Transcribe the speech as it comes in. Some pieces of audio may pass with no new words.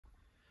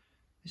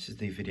This is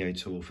the video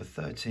tour for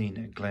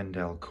 13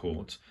 Glendale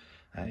Court.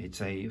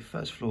 It's a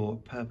first floor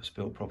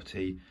purpose-built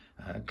property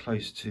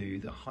close to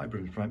the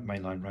Highbury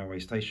mainline railway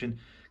station,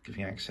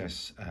 giving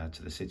access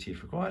to the city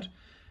if required.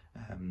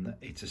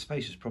 It's a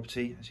spacious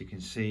property. As you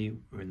can see,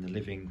 we're in the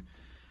living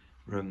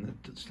room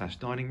 /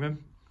 dining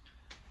room.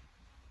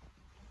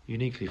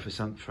 Uniquely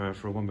for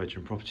a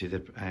one-bedroom property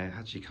that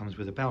actually comes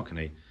with a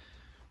balcony.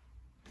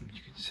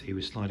 You can see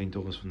with sliding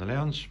doors from the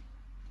lounge,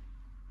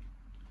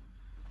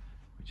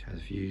 which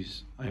has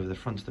views over the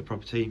front of the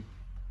property.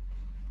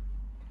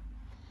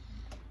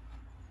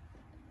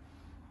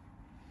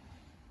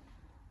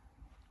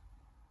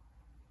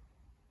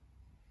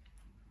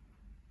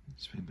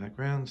 Spin back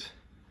round.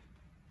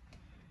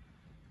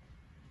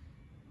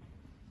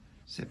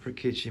 Separate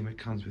kitchen which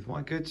comes with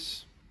white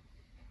goods.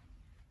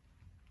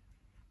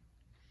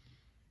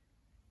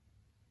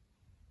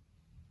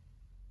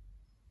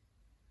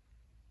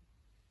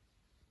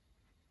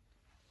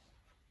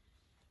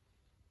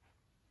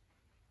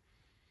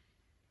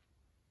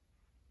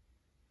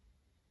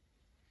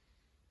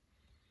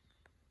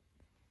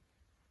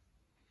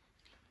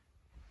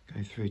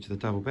 Go through to the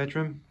double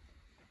bedroom.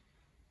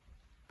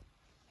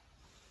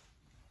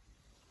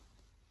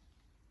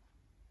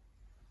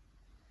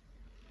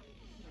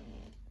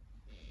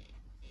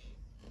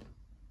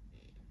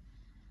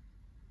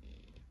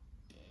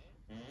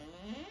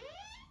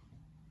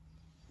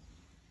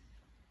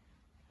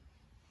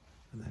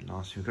 And then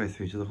lastly, we'll go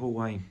through to the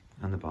hallway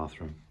and the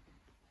bathroom.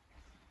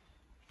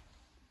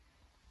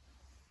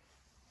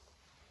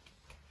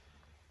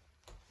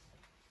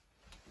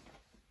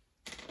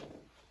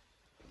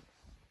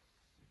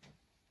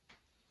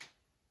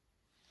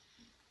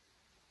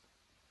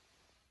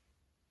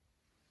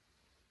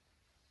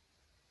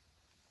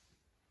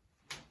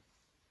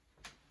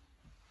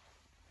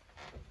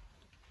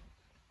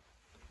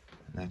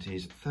 And that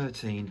is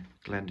 13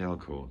 Glendale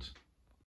Court.